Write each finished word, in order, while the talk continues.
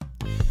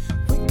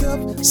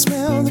up,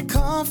 smell the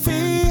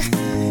coffee.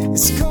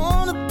 It's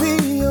gonna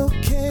be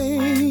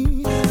okay.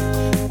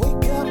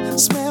 Wake up,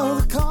 smell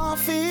the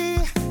coffee.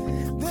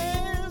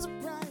 There's a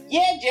bright...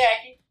 Yeah,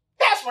 Jackie,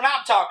 that's what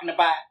I'm talking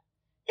about.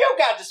 You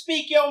got to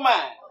speak your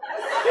mind.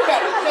 You got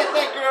to let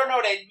that girl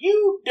know that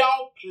you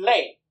don't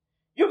play.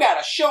 You got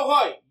to show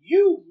her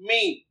you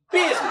mean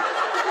business.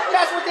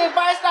 That's what the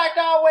advice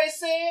doctor always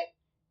said.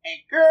 And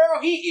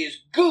girl, he is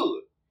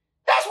good.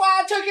 That's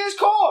why I took his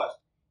course.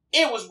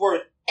 It was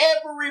worth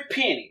every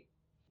penny.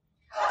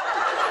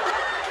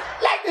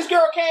 Like this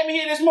girl came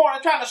here this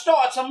morning trying to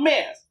start some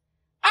mess.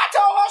 I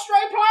told her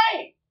straight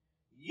plain,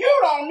 you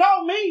don't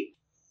know me.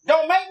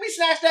 Don't make me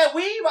snatch that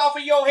weave off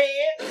of your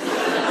head.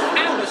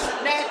 I will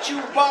snatch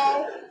you,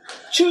 ball,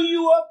 chew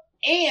you up,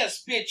 and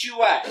spit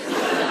you out.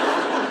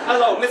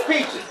 Hello, Miss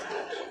Peaches.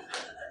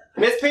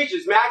 Miss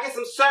Peaches, may I get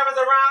some service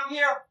around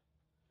here?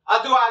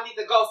 Or do I need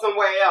to go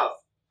somewhere else?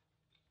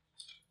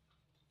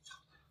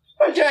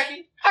 Well,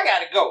 Jackie, I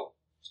gotta go.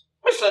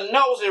 Mr.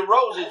 Nosy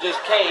Rosie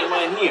just came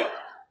in here.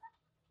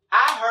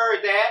 I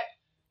heard that.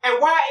 And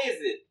why is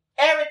it?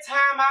 Every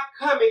time I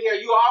come in here,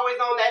 you always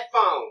on that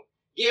phone,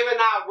 giving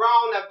out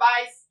wrong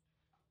advice.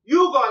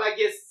 You gonna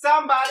get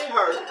somebody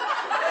hurt.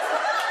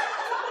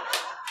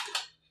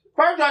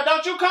 First of all,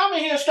 don't you come in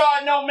here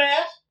starting no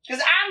mess.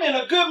 Because I'm in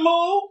a good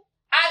mood.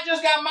 I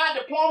just got my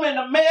diploma in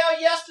the mail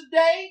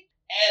yesterday.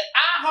 And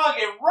I hung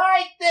it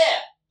right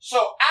there.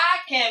 So I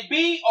can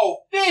be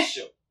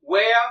official.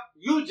 Well,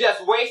 you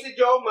just wasted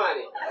your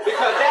money. Because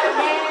that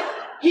man,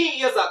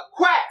 he is a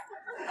quack.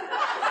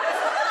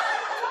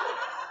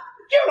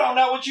 You don't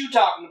know what you're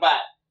talking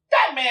about.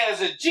 That man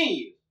is a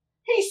genius.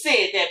 He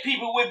said that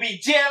people would be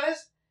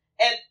jealous.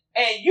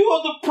 And you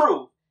are the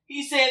proof.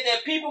 He said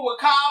that people would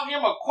call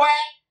him a quack.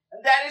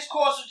 And that his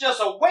course was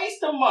just a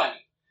waste of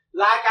money.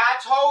 Like I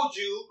told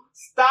you,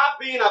 stop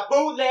being a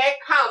bootleg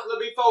counselor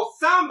before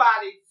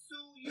somebody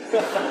sue you.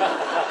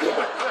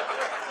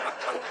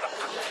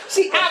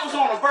 See, I was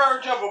on the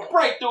verge of a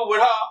breakthrough with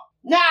her.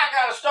 Now I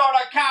gotta start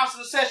our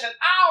counseling session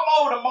all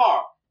over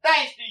tomorrow.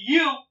 Thanks to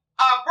you.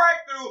 A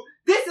breakthrough?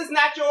 This is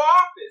not your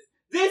office.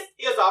 This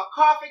is a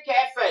coffee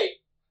cafe.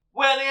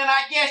 Well then,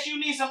 I guess you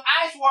need some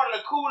ice water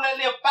to cool that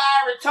little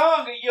fiery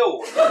tongue of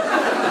yours.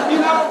 You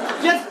know,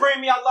 just bring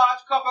me a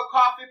large cup of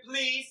coffee,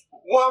 please,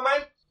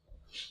 woman.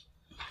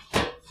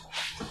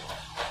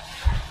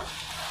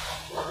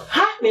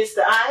 Hi,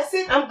 Mr.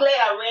 Isaac. I'm glad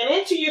I ran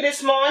into you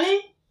this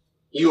morning.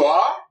 You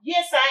are?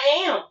 Yes,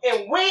 I am.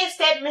 And where's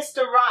that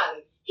Mr.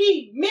 Riley?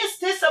 He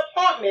missed his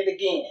appointment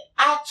again.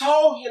 I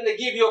told him to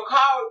give you a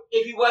call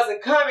if he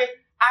wasn't coming.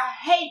 I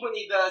hate when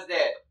he does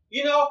that.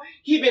 You know,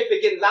 he been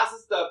forgetting lots of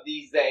stuff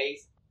these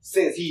days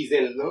since he's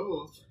in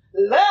love.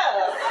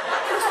 Love?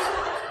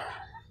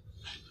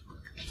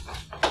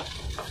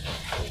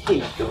 Here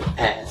you go,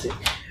 Isaac.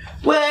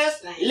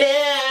 What's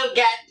love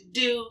got to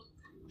do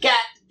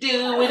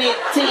with it,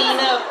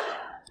 Tina?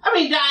 I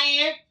mean,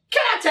 Diane,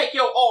 can I take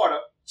your order?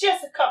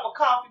 Just a cup of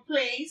coffee,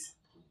 please.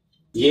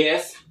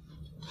 Yes,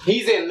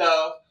 he's in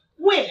love.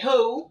 With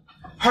who?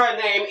 Her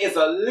name is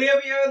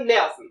Olivia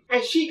Nelson,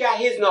 and she got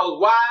his nose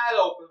wide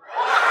open.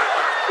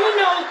 You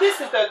know, this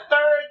is the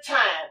third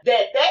time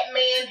that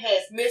man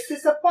has missed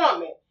his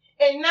appointment.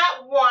 And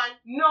not one,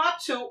 nor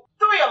two,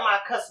 3 of my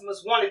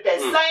customers wanted that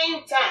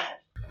same time.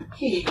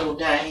 Here you go,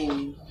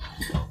 Diane.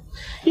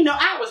 You know,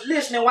 I was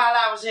listening while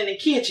I was in the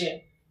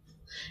kitchen.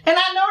 And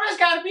I know there's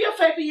got to be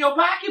affecting your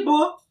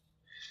pocketbook.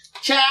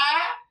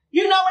 Child,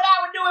 you know what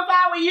I would do if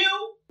I were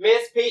you?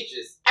 Miss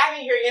Peaches, I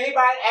didn't hear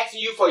anybody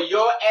asking you for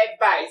your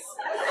advice.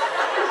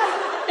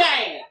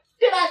 Damn,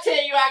 did I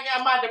tell you I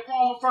got my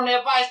diploma from the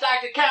Advice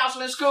Doctor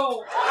Counseling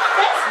School?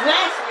 That's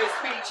nice, Miss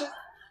Peaches.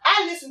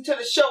 I listen to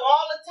the show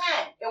all the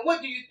time. And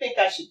what do you think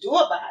I should do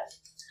about it?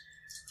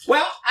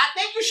 Well, I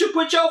think you should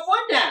put your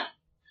foot down.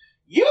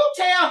 You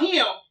tell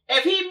him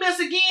if he miss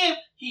again,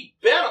 he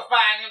better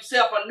find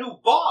himself a new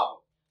barber.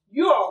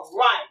 You're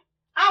right.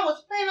 I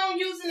was planning on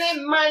using that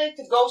money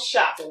to go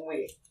shopping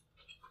with.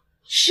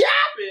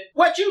 Shopping?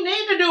 What you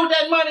need to do with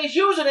that money is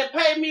use it and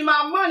pay me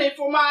my money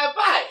for my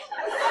advice.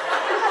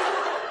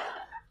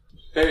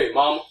 Hey,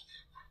 Mama.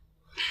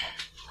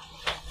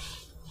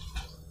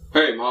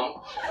 Hey,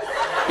 Mama.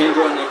 Can you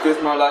go in there and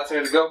fix my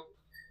latte to go?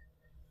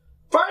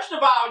 First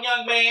of all,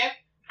 young man,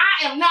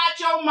 I am not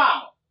your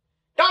mama.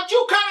 Don't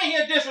you come in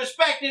here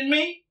disrespecting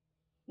me.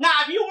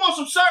 Now, if you want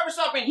some service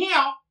up in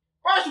here,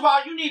 first of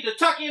all, you need to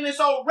tuck in this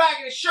old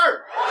raggedy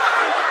shirt.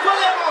 Pull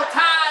them old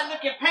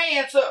tired-looking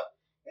pants up.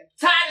 And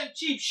tie them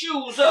cheap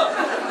shoes up.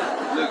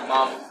 Look,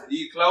 Mama,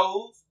 these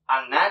clothes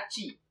are not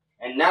cheap.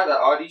 And neither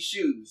are these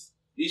shoes.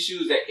 These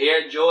shoes are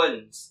Air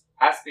Jordans.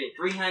 I spent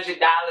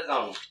 $300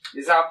 on them.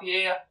 This out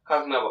here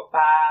cost me over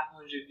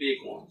 500 big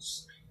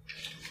ones.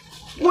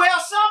 Well,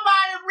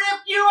 somebody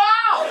ripped you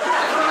off.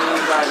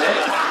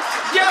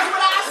 Just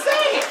what I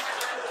said.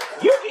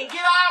 You can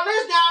get all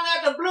this down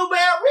at the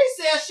Blueberry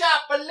Recess Shop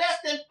for less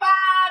than $5.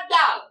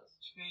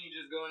 Can you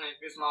just go in there and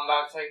fix my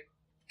latte?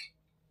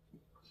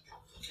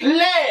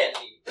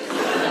 Gladly.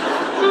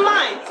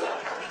 Mike,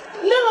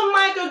 little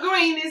Michael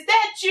Green, is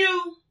that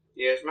you?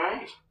 Yes,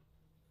 ma'am.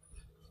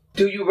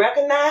 Do you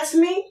recognize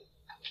me?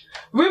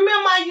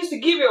 Remember I used to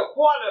give you a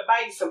quarter to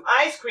buy you some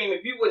ice cream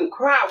if you wouldn't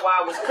cry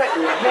while I was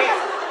cutting your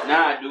hair.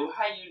 Nah, dude.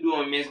 How you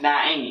doing, Miss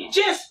Diane?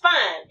 Just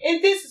fine.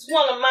 And this is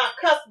one of my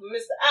customers,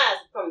 Mr.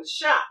 Isaac from the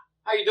shop.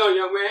 How you doing,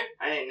 young man?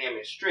 I didn't name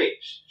it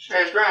Stretch.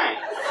 Stretch Grind.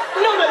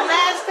 You know the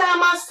last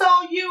time I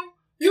saw you,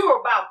 you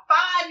were about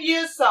 5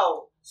 years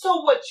old.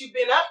 So what you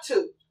been up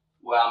to?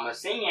 Well, I'm a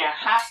senior in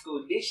high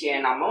school this year,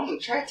 and I'm on the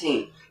track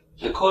team.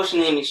 The coach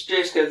named me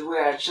Stretch because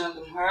where I jumped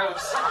them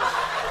hurdles.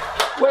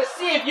 Well,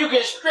 see if you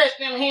can stretch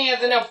them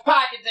hands in them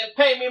pockets and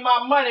pay me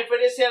my money for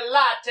this here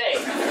latte.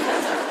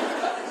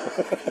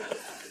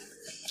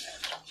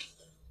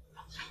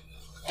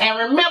 And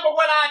remember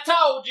what I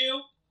told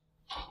you.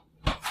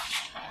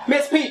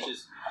 Miss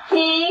Peaches, I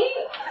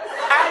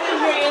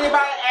didn't hear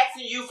anybody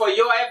asking you for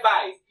your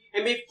advice.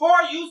 And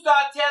before you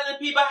start telling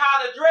people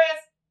how to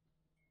dress,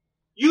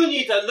 you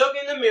need to look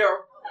in the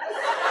mirror.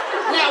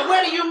 Now,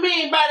 what do you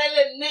mean by that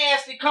little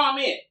nasty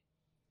comment?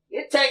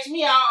 It takes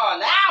me all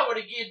an hour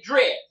to get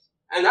dressed.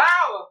 An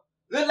hour?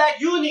 Look like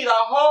you need a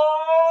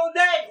whole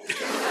day.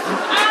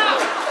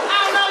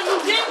 Oh, no, you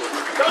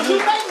didn't. Don't you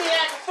make me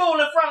act a fool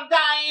in front of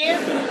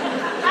Diane.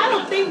 I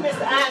don't think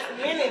Mr. Isaac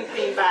meant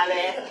anything by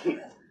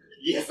that.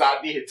 Yes,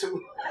 I did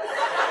too.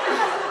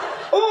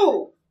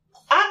 Ooh,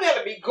 I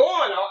better be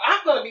going or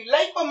I'm going to be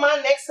late for my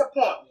next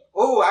appointment.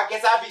 Ooh, I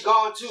guess I'll be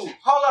gone too.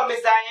 Hold on,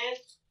 Miss Diane.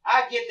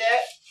 I get that.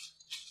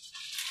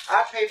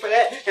 I pay for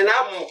that, and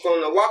I'm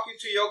going to walk you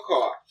to your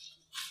car.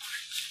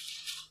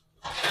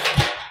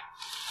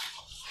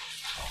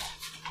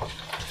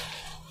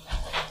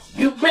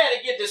 You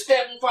better get to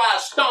stepping before I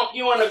stomp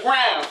you on the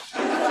ground.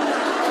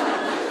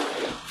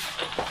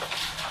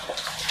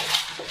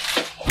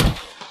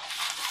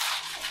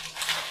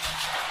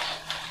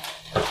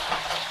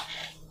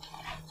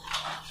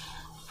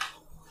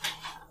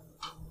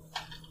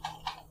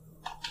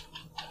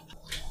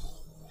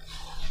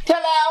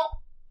 Hello?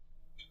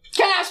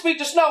 Can I speak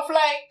to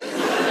Snowflake?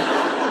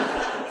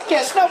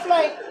 Yeah,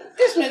 Snowflake,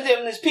 this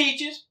Miss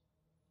Peaches.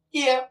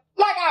 Yeah,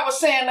 like I was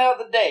saying the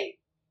other day.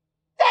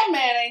 That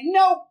man ain't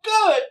no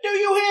good. Do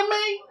you hear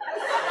me?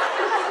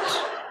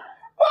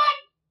 What?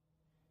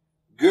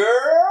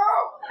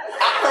 Girl,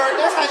 I heard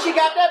that's how she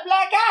got that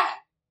black eye.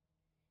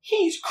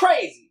 He's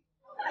crazy.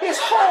 His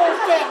whole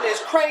family is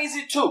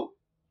crazy too.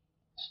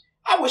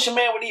 I wish a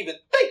man would even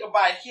think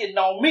about hitting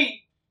on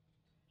me.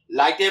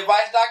 Like the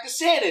advice doctor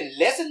said in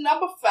lesson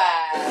number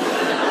 5.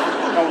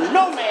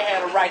 No man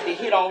had a right to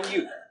hit on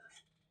you.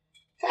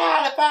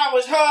 God, if I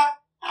was her,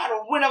 I'd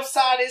have went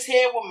upside his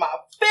head with my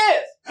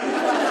fist.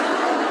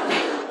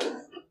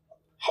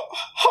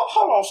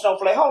 Hold on,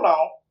 Snowflake, hold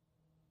on.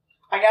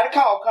 I got a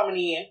call coming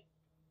in.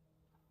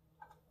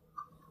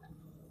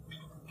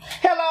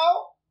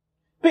 Hello?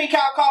 Pink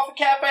Cow Coffee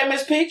Cafe,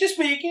 Miss Peaches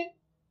speaking.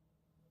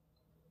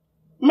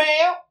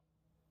 Ma'am?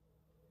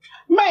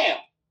 Ma'am?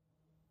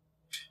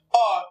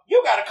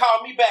 You gotta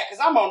call me back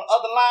because I'm on the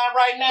other line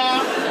right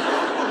now.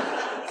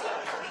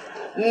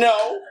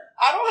 No,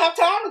 I don't have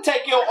time to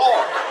take your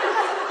order.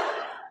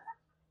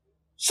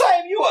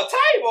 Save you a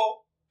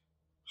table?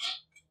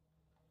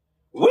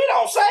 We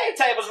don't save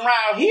tables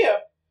around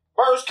here.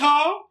 First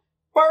come,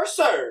 first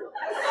serve.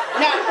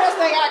 Now, the best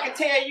thing I can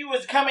tell you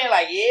is to come in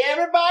like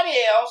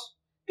everybody else.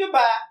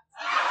 Goodbye.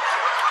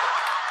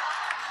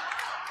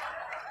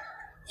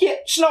 Yeah,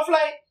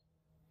 Snowflake?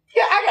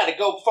 Yeah, I gotta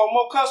go before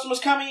more customers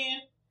come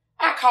in.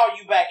 I'll call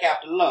you back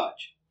after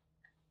lunch.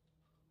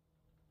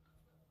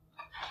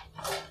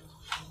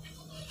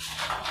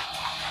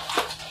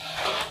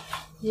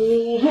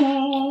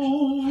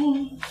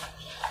 Mm-hmm.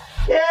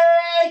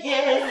 Yeah,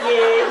 yeah,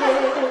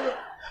 yeah.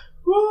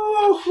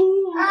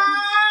 Woo-hoo. Yeah.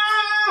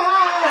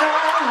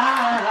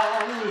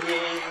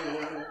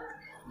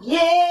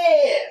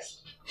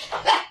 Yes.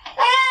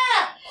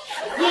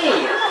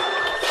 Yeah.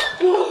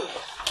 Oh,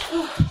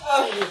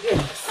 my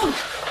goodness.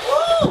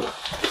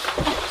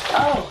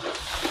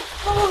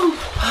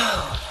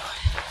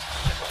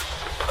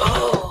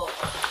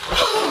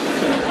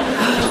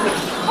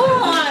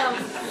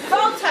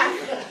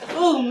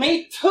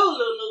 Me too,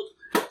 Lulu.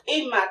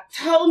 Even my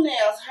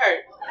toenails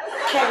hurt.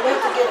 Can't wait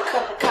to get a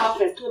cup of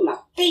coffee and put my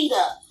feet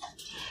up.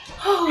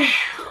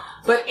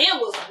 But it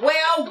was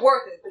well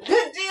worth it. The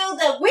good deal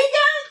that we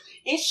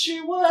got, It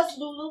sure was,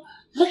 Lulu.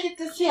 Look at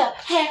this here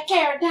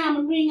half-carat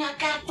diamond ring I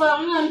got for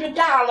 $100.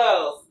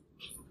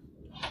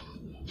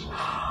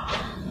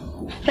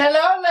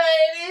 Hello,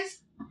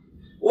 ladies.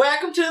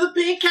 Welcome to the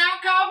Pink Cow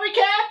Coffee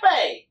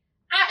Cafe.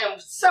 I am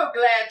so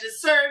glad to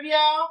serve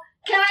y'all.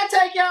 Can I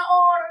take your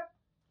order?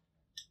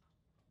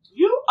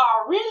 you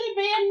are really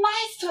being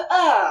nice to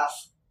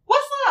us.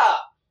 What's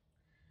up?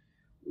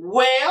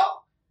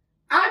 Well,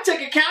 I took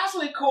a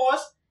counseling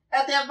course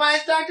at the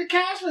Advice Doctor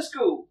Counseling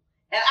School,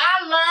 and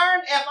I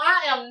learned if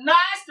I am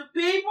nice to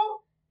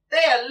people,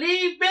 they'll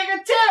leave bigger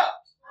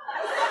tips.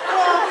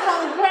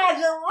 Well,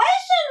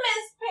 congratulations,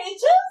 Miss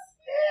Peaches.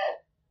 Yeah.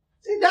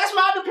 See, that's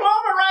my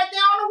diploma right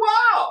there on the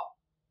wall.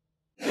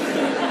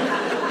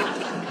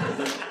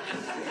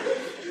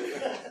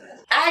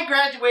 I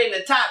graduated graduating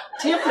the top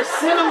 10%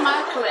 of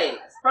my class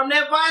from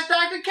that Advice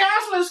Doctor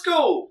Counseling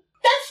School.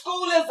 That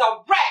school is a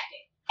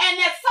racket. And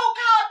that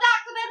so-called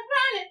doctor that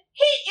run it,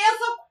 he is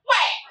a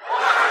quack.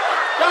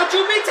 Don't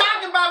you be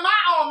talking about my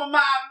alma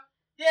mater.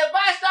 The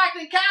Advice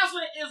Doctor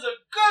Counseling is a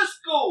good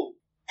school.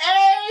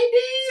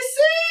 ADC.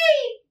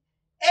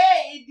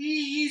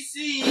 ADC.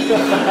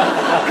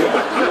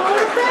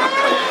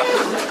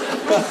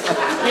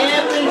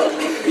 Every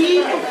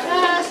people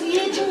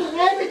conscientious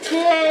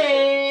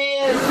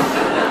habitat.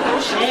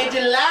 Change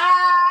your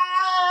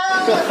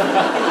life.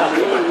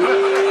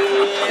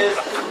 Yes.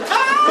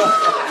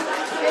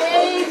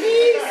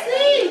 ADC.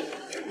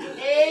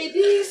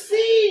 ADC.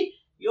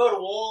 You're the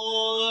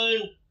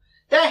one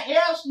that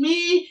helps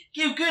me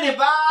give good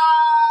advice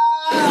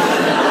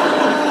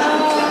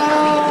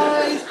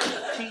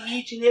to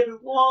each and every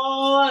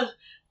one.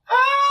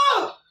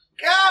 Oh,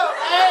 go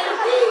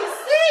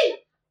ABC.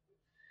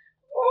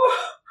 Ooh.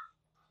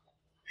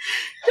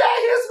 That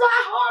hits my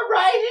heart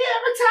right here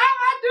every time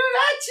I do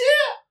that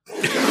chip.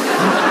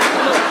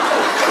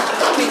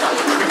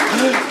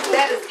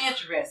 That is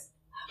interesting.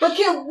 But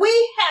can we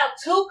have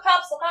 2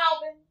 cups of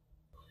coffee?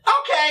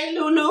 Okay,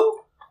 Lulu.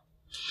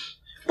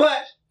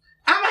 But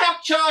I'm going to have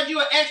to charge you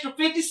an extra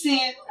 50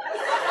 cents.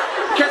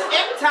 Because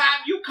every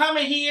time you come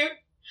in here,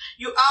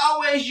 you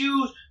always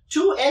use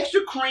 2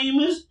 extra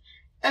creamers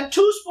and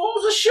 2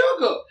 spoons of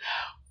sugar.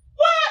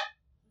 What?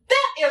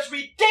 That is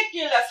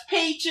ridiculous,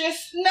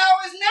 Peaches. No,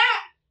 it's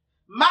not.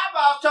 My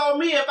boss told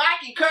me if I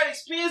can cut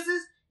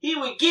expenses, he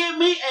would give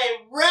me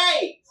a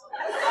raise.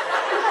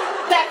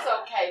 That's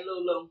okay,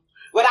 Lulu.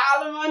 With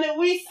all the money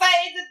we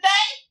saved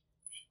today,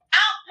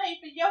 I'll pay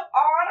for your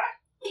order.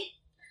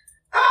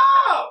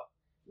 Oh,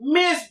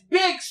 Miss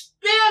Big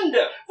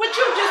Spender. Would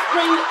you just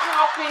bring the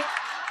coffee?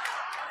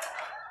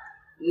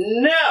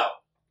 No.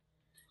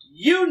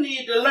 You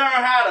need to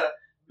learn how to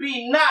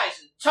be nice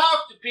and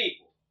talk to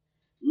people.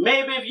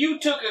 Maybe if you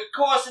took a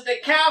course at the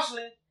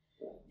counseling,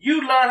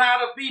 you'd learn how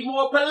to be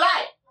more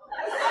polite.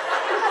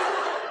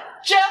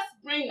 Just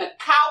bring the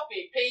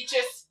coffee,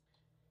 Peaches.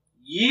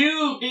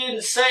 You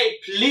didn't say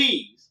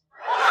please.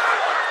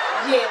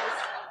 Yes.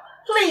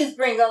 Please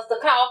bring us the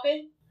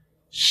coffee.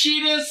 She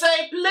didn't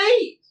say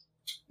please.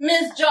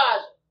 Miss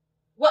Georgia,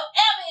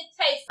 whatever it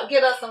takes to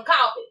get us some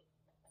coffee.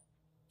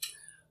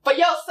 For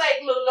your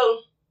sake,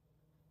 Lulu,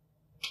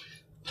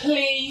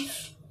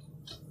 please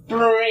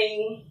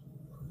bring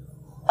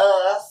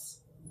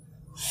us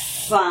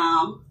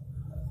some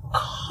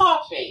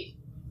coffee.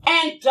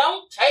 And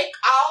don't take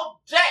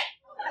all day.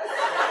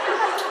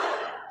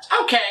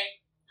 Okay,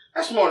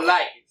 that's more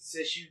like it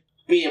since you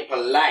being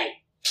polite.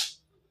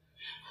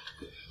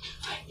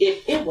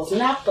 If it was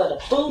not for the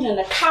food and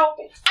the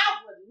coffee, I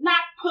would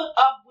not put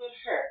up with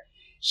her.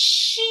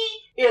 She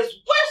is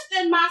worse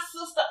than my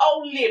sister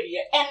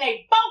Olivia, and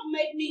they both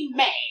make me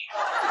mad.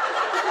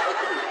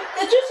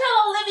 Did you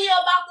tell Olivia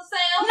about the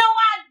sale? No,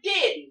 I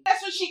didn't.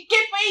 That's what she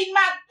get for eating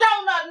my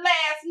donut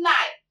last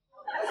night.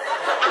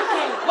 I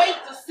can't wait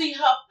to see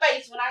her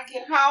face when I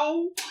get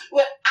home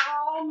with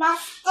all my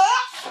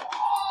stuff.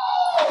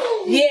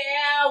 Oh.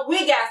 Yeah,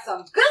 we got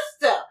some good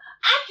stuff.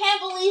 I can't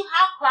believe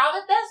how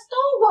crowded that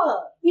store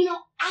was. You know,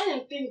 I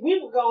didn't think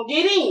we were going to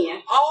get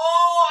in.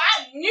 Oh,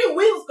 I knew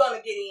we was going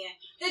to get in.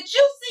 Did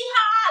you see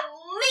how I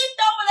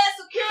leaped over that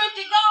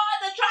security guard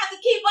that tried to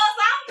keep us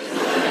out?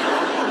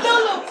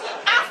 Lulu,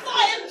 I saw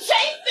him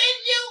chasing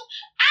you.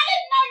 I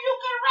didn't know you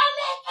could run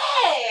that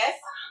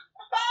fast.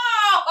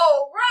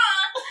 Oh,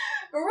 run.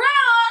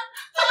 Run.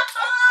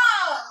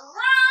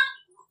 Run.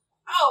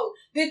 Oh,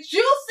 did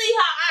you see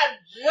how I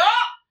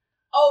jumped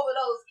over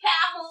those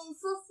Calhoun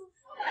sisters?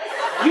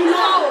 You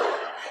know,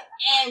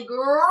 and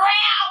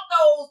grabbed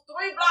those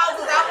 3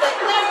 blouses out that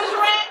clearance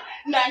rack?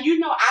 now you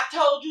know I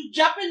told you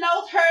jumping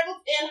those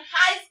hurdles in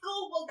high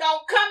school was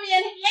going to come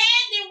in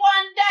handy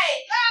one day.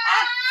 I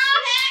tell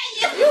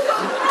you, you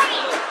were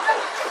great.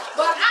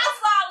 But I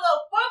saw a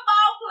little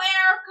football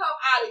player come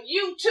out of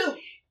you, too.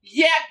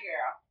 Yeah,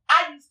 girl.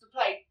 I used to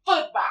play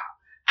football.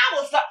 I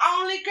was the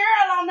only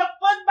girl on the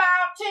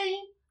football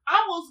team.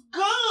 I was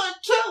good,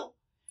 too.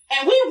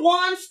 And we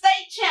won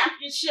state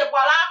championship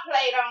while I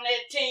played on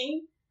that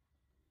team.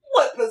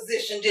 What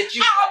position did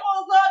you I play?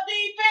 was a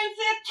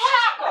defensive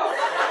tackle.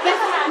 That's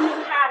how I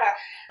knew how to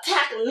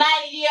tackle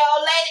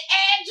 90-year-old Lady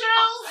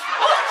Andrews.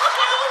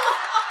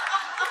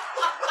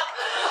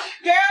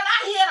 Girl, I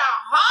hit her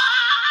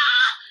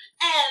hard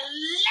and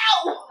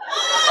low.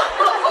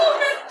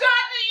 Miss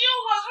Georgia, you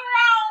was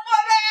wrong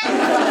for that.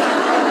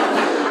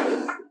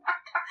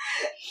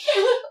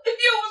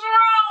 You was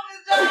wrong,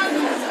 Miss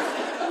Georgia.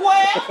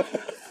 Well,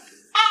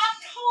 I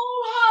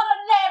told her to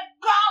let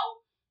go.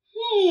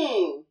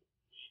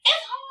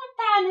 It's hard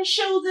finding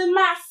shoes in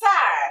my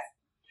size.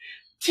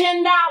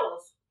 $10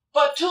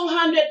 for $200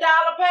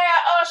 pair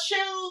of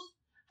shoes.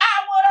 I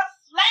would have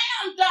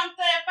slam dunked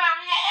her if I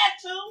had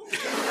to.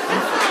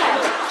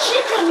 Besides, she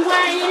couldn't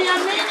wear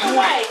them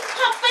anyway.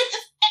 Her feet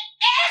is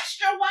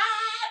extra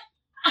wide.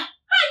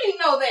 How you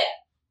know that?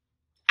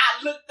 I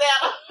looked at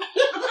her.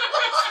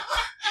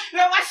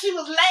 Girl, while she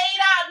was laid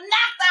out,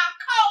 knocked out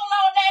cold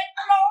on that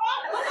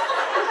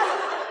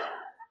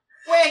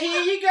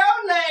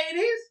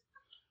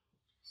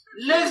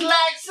Looks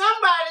like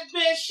somebody's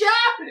been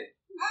shopping.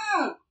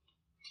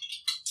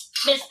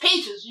 Miss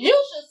Peaches, you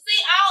should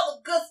see all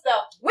the good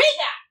stuff we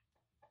got.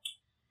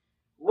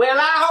 Well,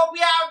 I hope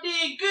y'all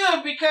did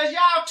good because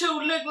y'all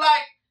two look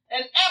like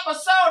an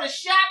episode of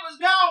Shoppers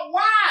Gone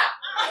Wild.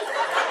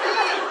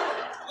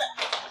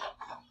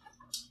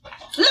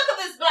 Look at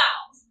this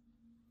blouse.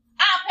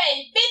 I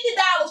paid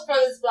 $50 for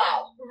this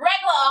blouse.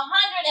 Regular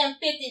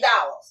 $150.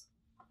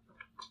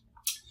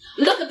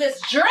 Look at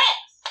this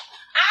dress.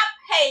 I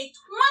paid $25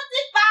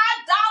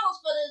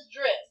 for this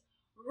dress.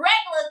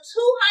 Regular $200.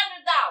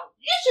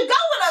 You should go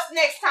with us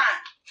next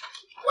time.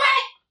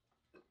 What?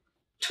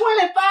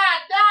 $25?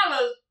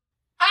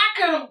 I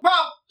could have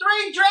bought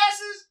 3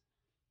 dresses,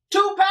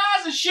 2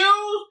 pairs of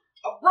shoes,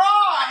 a bra,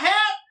 a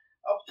hat,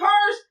 a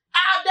purse,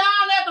 out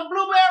down at the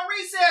Blueberry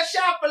resale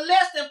shop for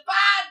less than $5.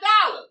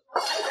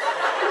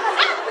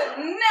 I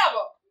could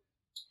never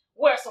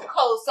wear some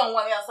clothes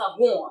someone else have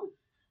worn.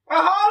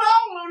 Well, hold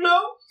on, Lulu.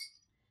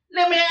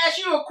 Let me ask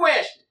you a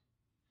question.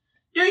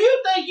 Do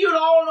you think you're the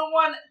only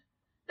one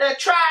that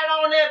tried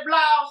on that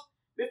blouse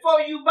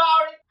before you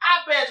bought it?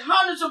 I bet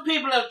hundreds of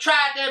people have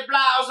tried that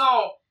blouse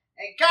on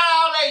and got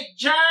all their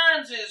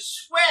germs and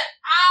sweat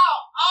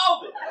all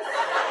over it.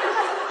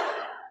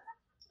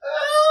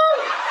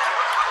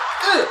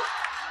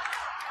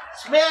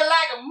 Smell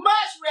like a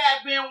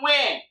muskrat been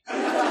wearing.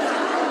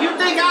 You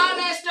think all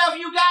that stuff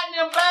you got in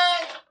them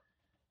bags?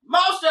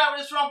 Most of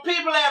it is from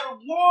people that have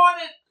worn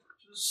it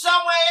to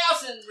somewhere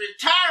else and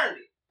returned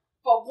it.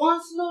 For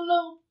once,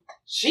 Lulu,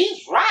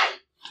 She's right.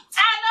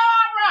 I know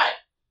I'm right.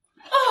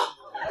 oh,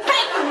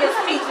 thank you, Miss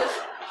Peaches.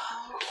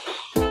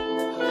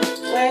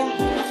 Well,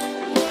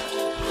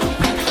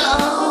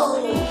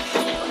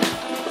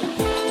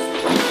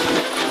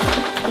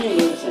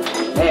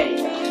 there you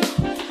go.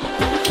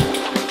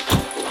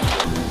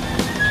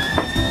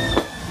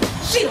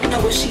 She don't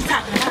know what she's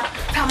talking about.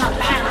 Talking about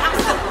buying a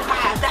house for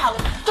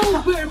 $5.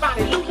 Don't worry about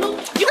it, Lulu.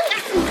 You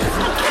got some good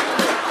stuff.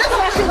 That's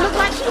why she look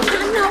like she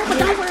don't know, but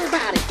don't worry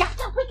about it. We got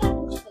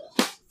good stuff.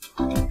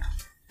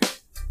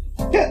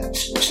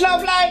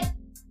 Snowflake?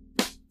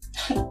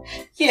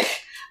 Yeah,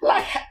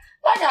 like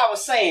I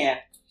was saying.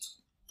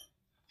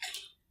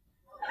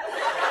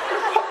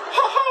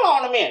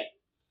 Hold on a minute.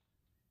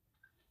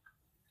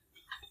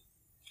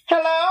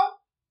 Hello?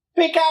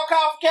 Peacock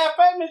Coffee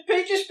Cafe, Miss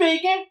Peaches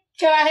speaking.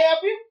 Can I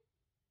help you?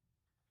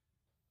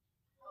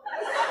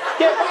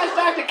 Yeah, Vice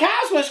Dr.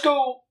 Cosman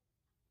School.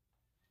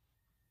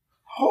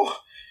 Oh,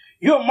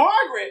 you're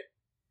Margaret,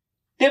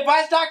 the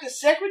Vice Doctor's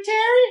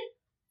secretary?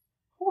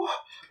 Hold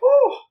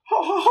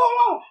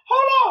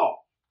on.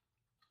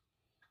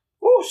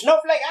 Ooh,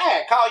 Snowflake, I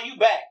had to call you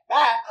back.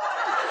 Bye.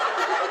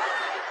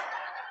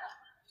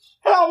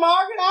 Hello,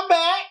 Margaret, I'm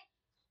back.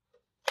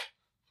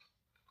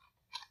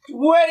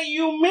 What do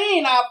you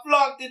mean I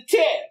flunked the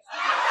test?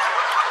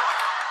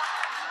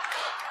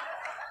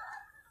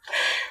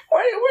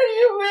 What do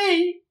you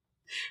mean?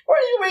 What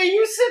do you mean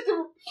you sent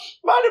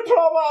my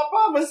diploma out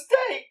by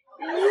mistake?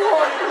 You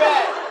want it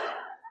back?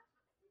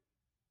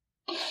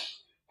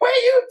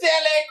 Will you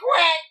tell that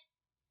quack?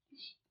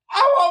 I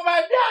want my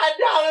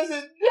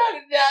 $9.99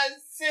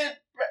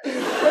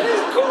 for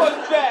this course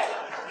back.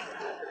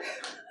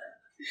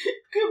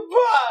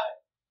 Goodbye.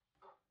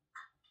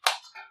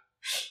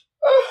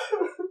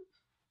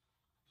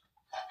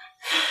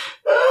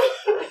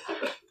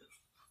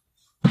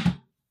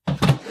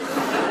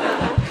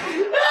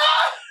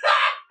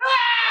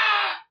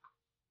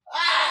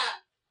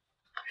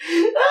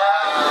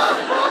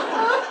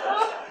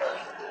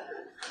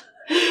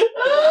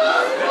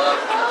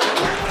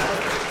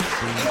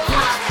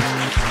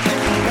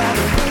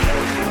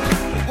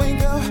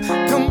 Wake up,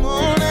 come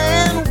on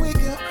and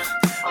wake up,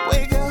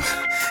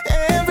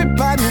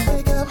 everybody wake up.